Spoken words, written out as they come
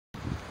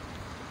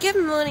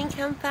Good morning,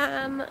 Cam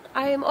Fam.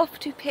 I am off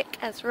to pick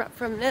Ezra up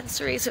from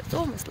nursery, so it's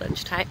almost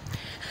lunchtime.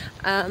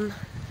 But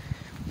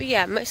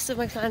yeah, most of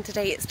my plan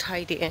today is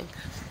tidying.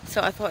 So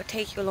I thought I'd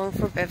take you along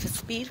for a bit of a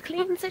speed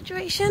clean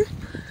situation.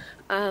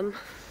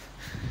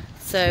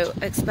 So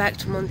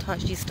expect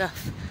montagey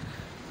stuff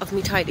of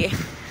me tidying.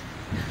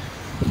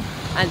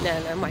 And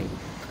then I might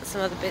put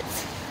some other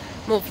bits,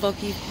 more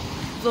vloggy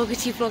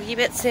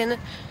bits in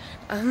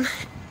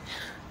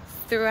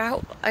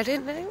throughout. I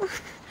don't know.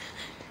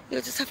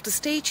 You'll just have to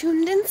stay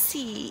tuned and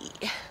see.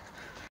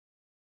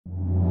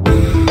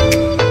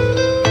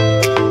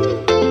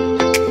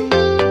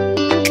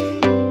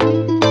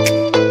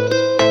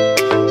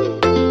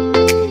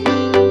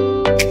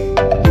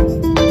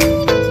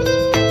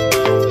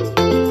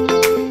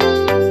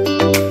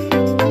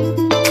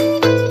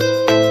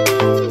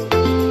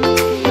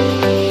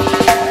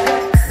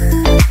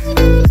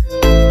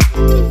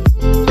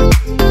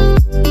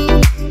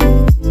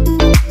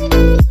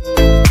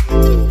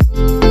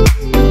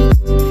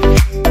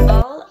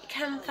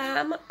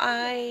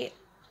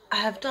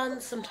 I have done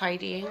some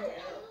tidying.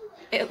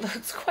 It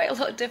looks quite a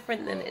lot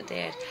different than it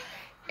did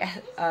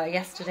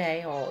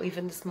yesterday or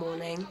even this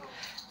morning.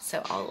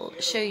 So I'll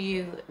show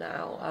you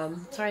now.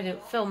 Sorry I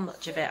didn't film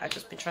much of it. I've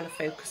just been trying to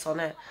focus on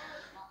it.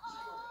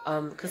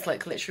 Because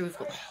like literally we've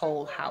got the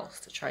whole house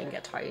to try and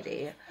get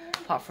tidy.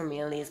 Apart from me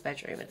and Lee's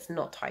bedroom, it's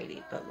not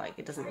tidy, but like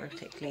it doesn't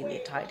particularly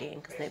need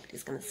tidying because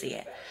nobody's going to see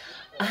it.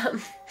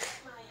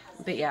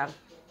 But yeah.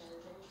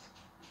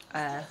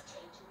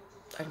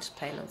 I'm just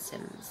playing on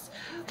Sims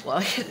while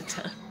I get it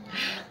done.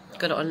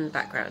 Got it on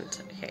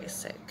background. Okay,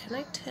 so can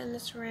I turn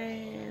this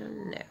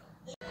around? No.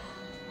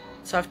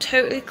 So I've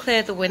totally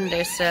cleared the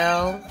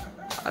windowsill.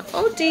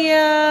 Oh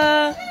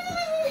dear!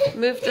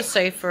 Moved the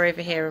sofa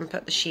over here and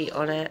put the sheet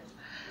on it.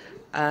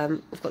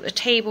 We've got the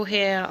table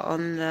here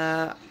on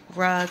the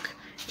rug,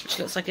 which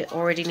looks like it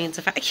already needs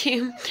a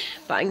vacuum.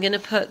 But I'm going to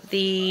put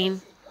the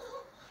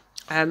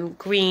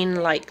green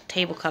like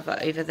table cover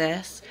over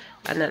this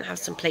and then have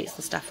some plates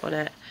and stuff on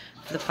it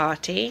for the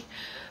party.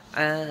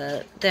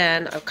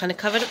 Then I've kind of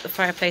covered up the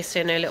fireplace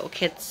so no little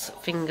kids'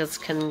 fingers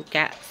can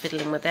get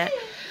fiddling with it.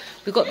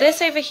 We've got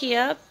this over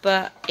here,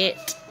 but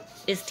it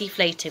is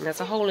deflating.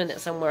 There's a hole in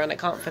it somewhere and I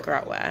can't figure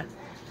out where.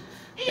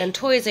 Then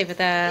toys over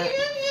there.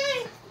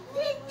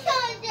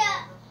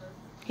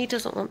 He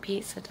doesn't want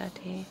pizza,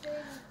 Daddy.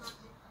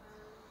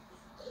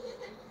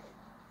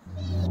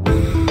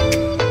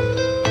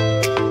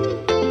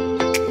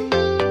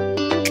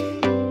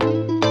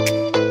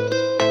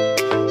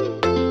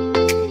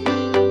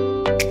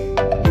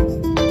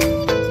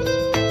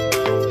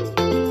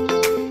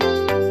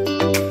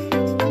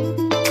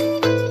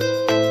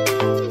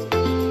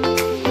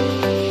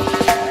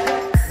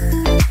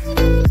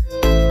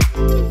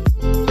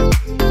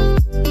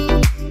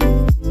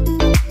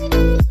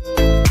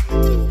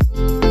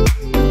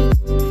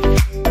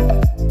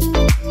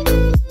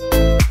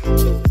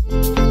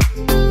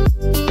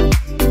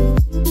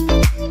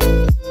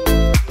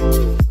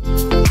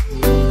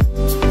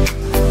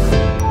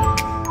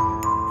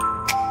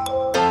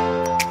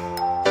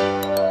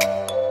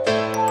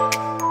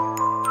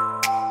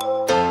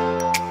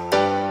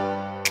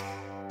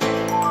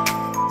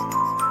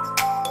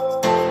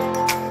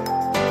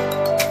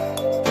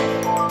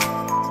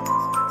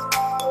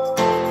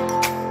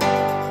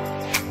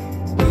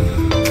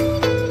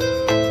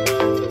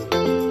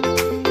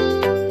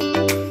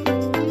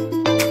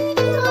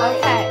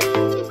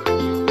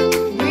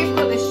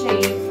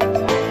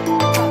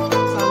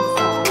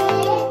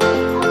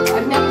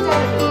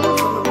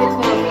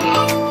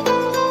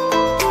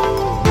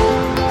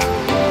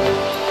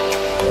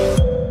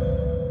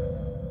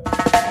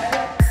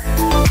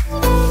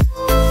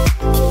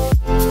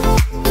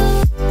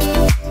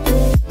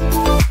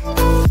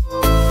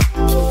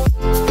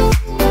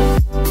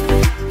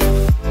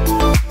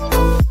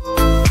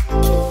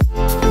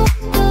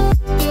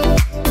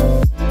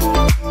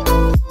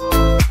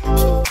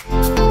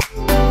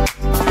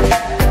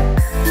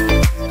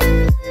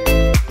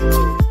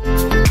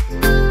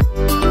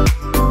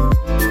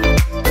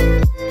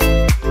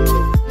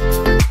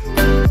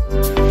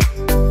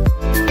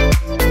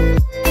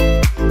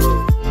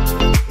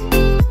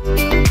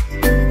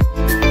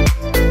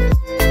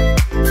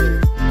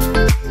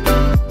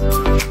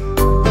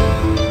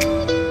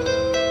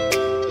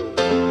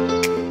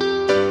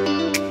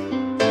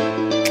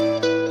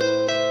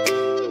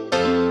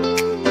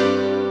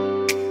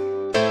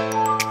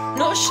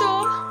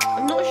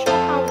 I'm not sure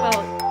how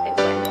well it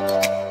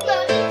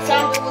went.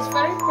 Sandra was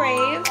very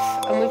brave,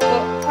 and we've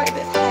got quite a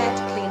bit of hair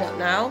to clean up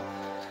now.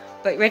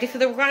 But ready for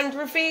the grand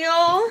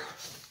reveal?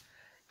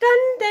 Dun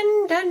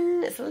dun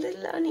dun! It's a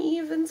little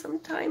uneven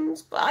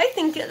sometimes, but I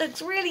think it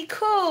looks really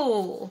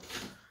cool.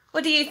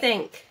 What do you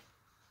think?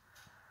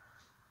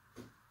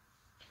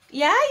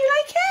 Yeah, you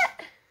like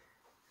it?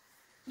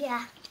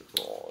 Yeah.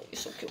 Oh, you're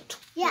so cute.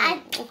 Yeah,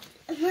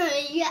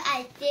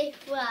 I did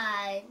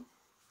one.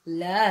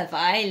 Love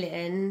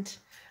Island.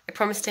 I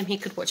promised him he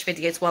could watch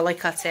videos while I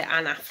cut it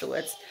and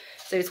afterwards.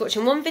 So he's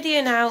watching one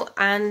video now,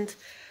 and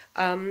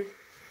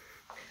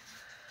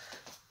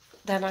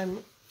then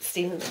I'm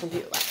stealing the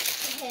computer back.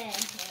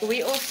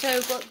 We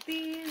also got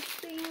these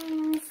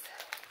things,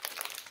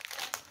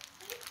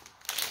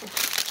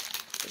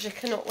 which I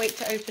cannot wait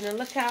to open and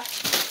look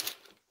at.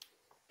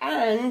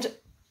 And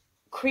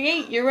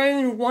create your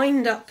own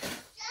wind-up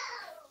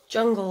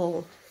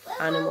jungle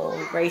animal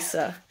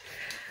racer,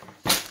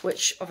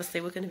 which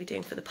obviously we're going to be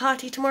doing for the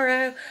party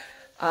tomorrow.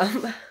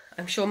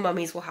 I'm sure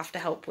mummies will have to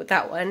help with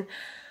that one.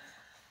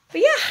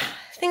 But yeah,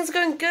 things are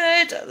going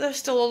good. There's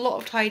still a lot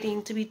of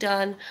tidying to be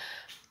done,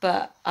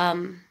 but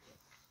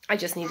I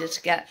just needed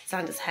to get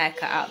Xander's hair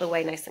cut out of the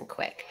way nice and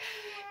quick.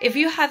 If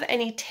you have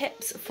any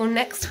tips for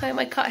next time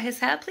I cut his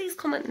hair, please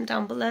comment them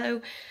down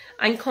below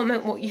and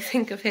comment what you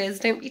think of his.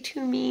 Don't be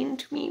too mean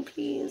to me,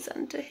 please,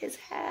 and to his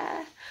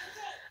hair.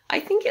 I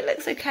think it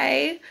looks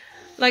okay.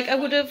 Like, I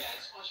would have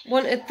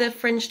wanted the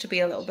fringe to be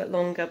a little bit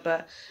longer,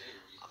 but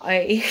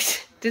I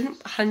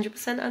didn't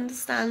 100%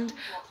 understand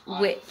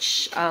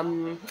which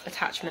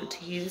attachment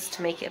to use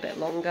to make it a bit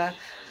longer.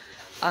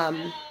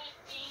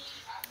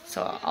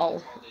 So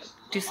I'll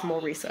do some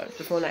more research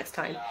before next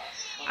time.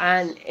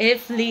 And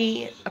if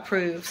Lee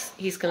approves,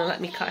 he's going to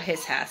let me cut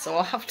his hair, so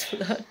I'll have to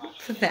learn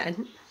for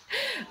then.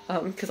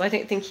 Because I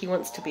don't think he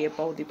wants to be a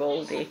baldy.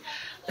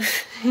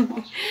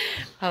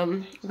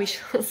 We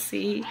shall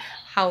see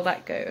how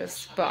that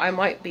goes. But I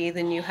might be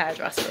the new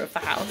hairdresser of the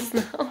house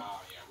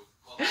now.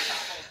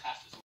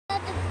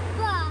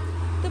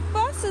 The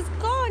bus is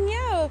gone,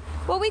 yeah.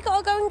 Well, we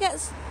gotta go and get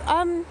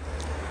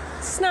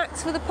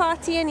snacks for the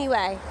party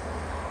anyway.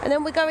 And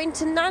then we're going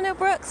to Nana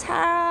Brooke's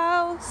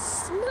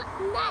house.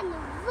 Not Nana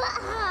Brooke's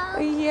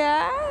house.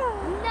 Yeah.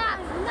 No,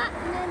 not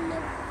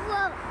Nana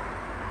Brooke's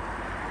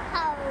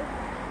house.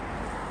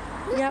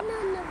 Yep.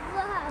 Nana Brooke's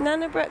house.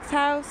 Nana Brooke's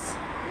house.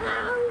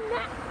 No,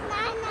 not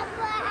Nana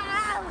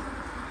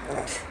Brooke's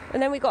house.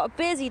 And then we got a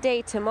busy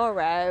day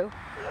tomorrow.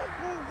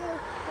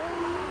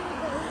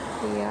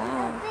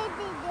 Yeah.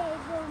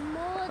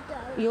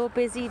 Your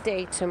busy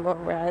day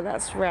tomorrow,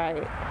 that's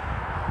right.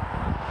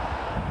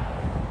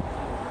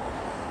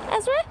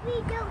 Ezra?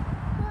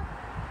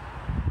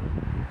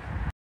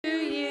 To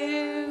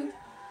you,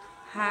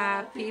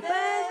 happy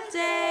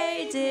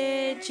birthday,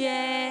 dear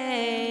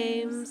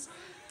James.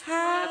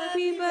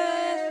 Happy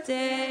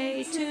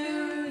birthday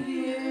to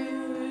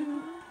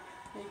you.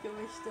 Make a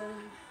wish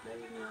then. There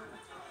you go.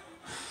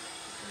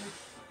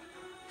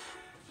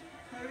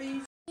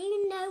 Hurry. Do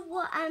you know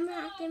what I'm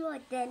having for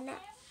dinner?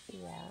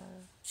 Yeah.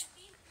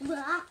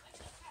 What?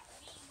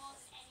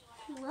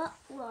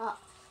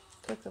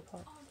 Cooker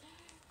pot.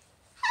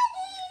 How do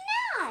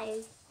you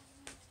know?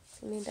 So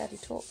me and Daddy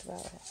talked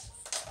about it.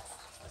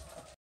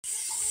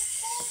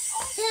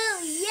 Oh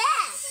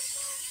yeah!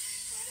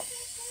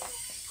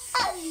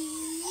 Oh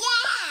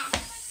yeah!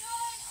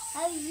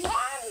 Oh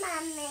yeah,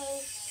 Mummy!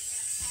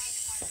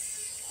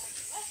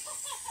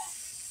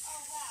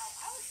 Oh wow,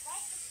 I was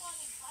right to find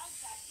in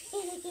contact.